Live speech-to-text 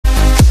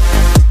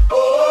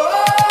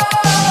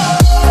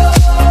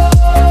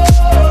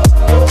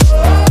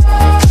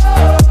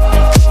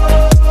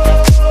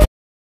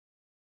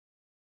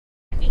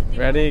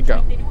Ready,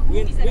 go.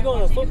 We're going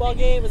to a football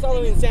game. It's all the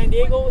way in San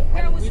Diego,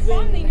 and we've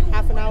been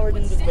half an hour in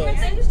this bus.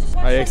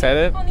 Are you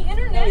excited? Oh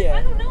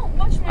yeah.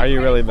 Are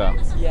you really though?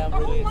 Yeah,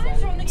 I'm really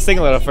excited. Sing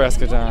a little for us,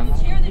 John.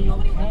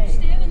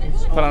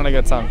 Put on a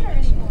good song.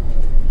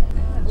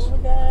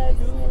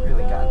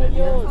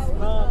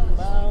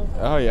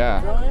 Oh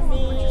yeah.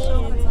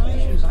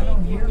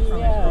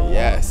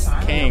 Yes,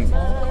 King.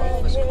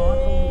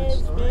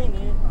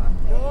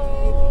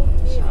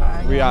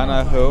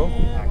 Rihanna who?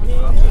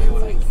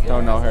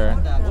 Don't know her.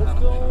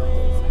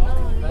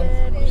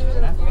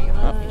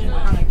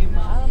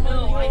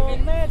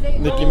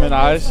 Nicki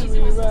Minaj,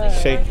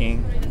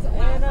 Shaking.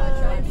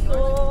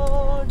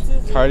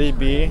 Cardi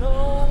B,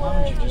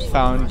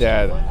 Found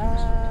Dead.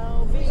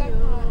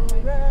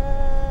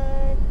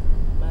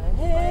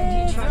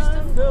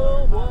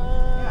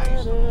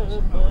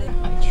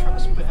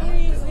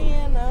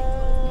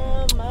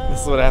 This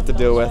is what I have to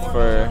deal with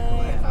for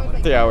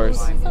 3 hours.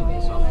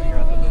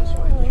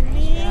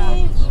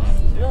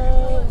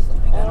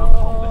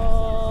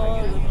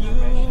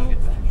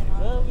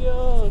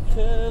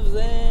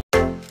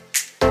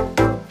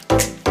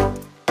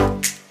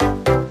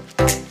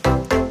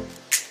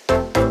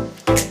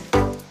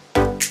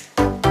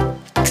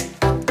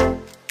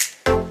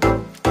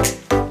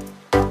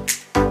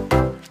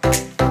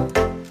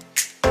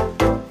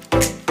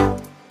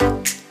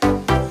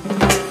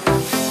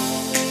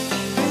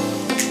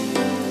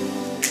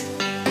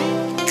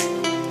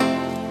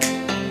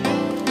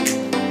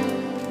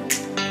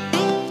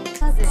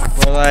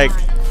 We're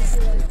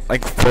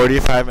like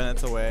 45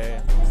 minutes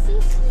away.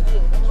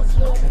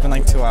 It's been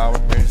like 2 hours.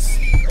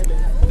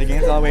 The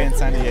game's all the way in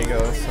San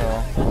Diego,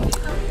 so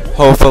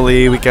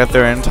hopefully we get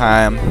there in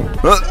time.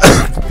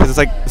 Because it's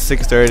like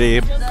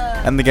 6:30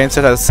 and the game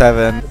starts at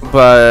 7.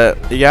 But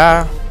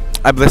yeah,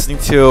 I'm listening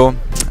to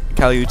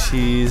Kali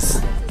Uchis,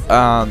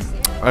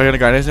 Ariana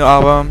Grande's new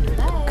album,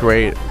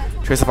 great.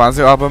 Troye Sivan's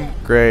new album,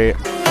 great.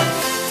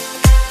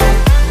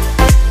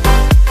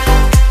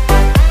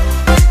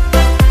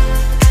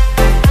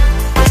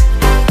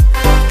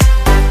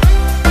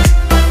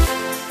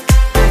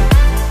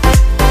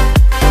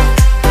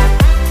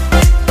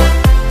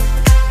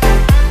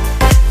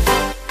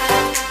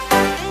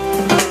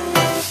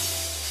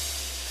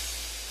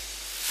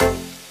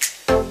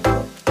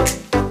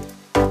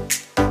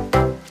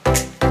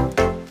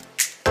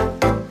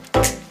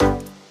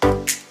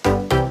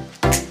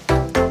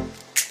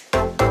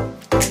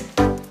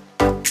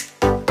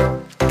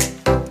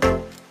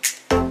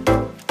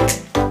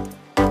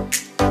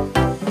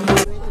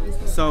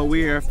 So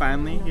we are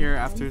finally here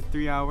after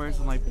 3 hours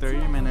and like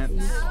 30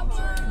 minutes.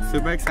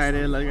 Super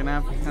excited, like, we're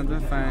gonna have tons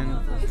of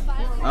fun.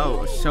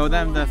 Oh, show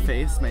them the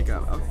face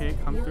makeup. Okay,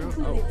 come through.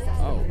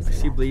 Oh,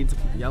 she bleeds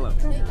yellow.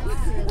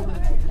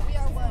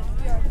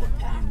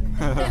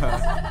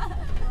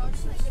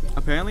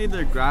 Apparently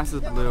their grass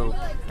is blue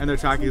and their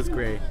track is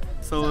gray.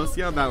 So we'll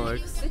see how that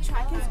looks. The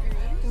track is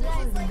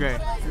Gray.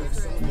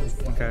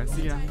 Okay,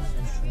 see ya.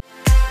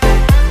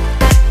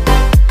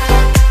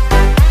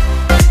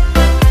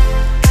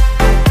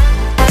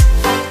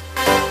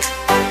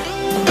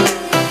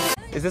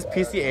 Is this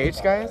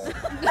PCH, guys?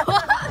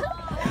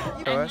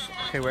 Show us.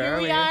 Okay, where are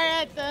we? We are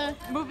at the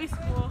movie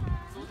school.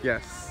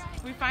 Yes.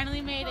 We finally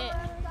made it.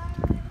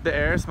 The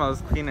air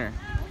smells cleaner.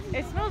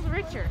 It smells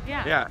richer,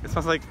 yeah. Yeah, it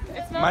smells like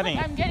It smells money.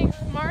 like I'm getting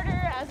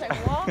smarter as I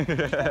walk.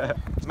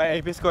 My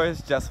AP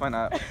scores just went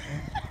up.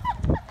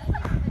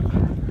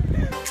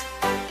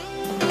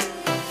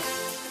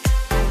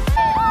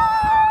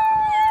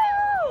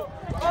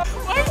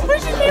 I'm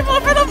pushing people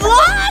for the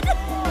vlog!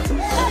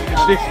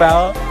 Big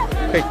foul.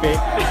 Quick bait.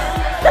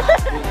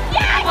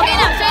 Yeah! Okay,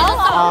 now say the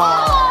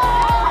song.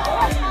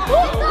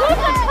 Who's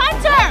the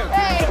puncher?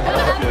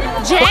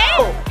 Jay?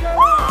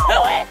 Do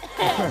it!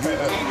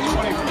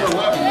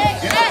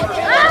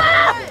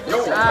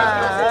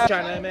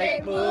 Trying to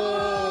make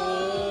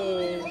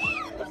moves.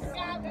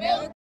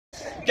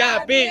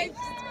 Got beat.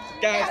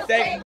 Got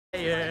steak.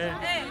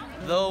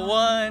 The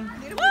one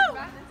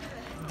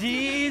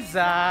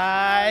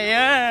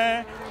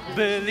desire,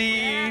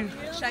 believe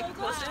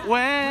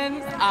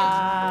when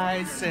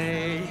I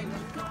say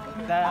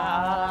that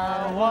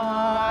I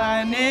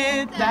want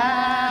it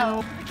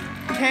now.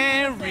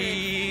 Can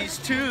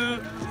reach to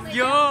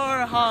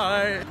your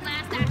heart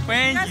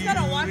when you say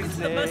I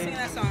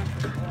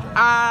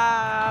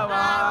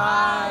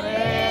want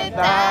it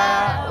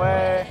that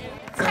way.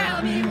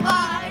 Tell me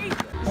why.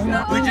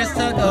 We just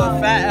took a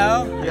fat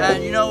L,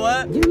 and you know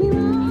what?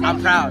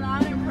 I'm proud.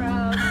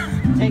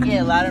 Taking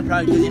it loud and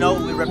proud because you know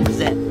what we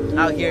represent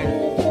out here.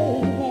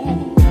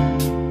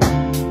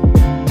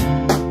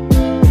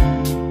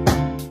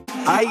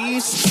 I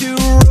used to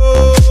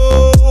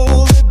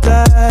roll the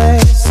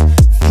dice,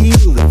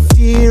 feel the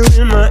fear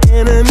in my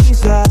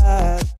enemy's eyes.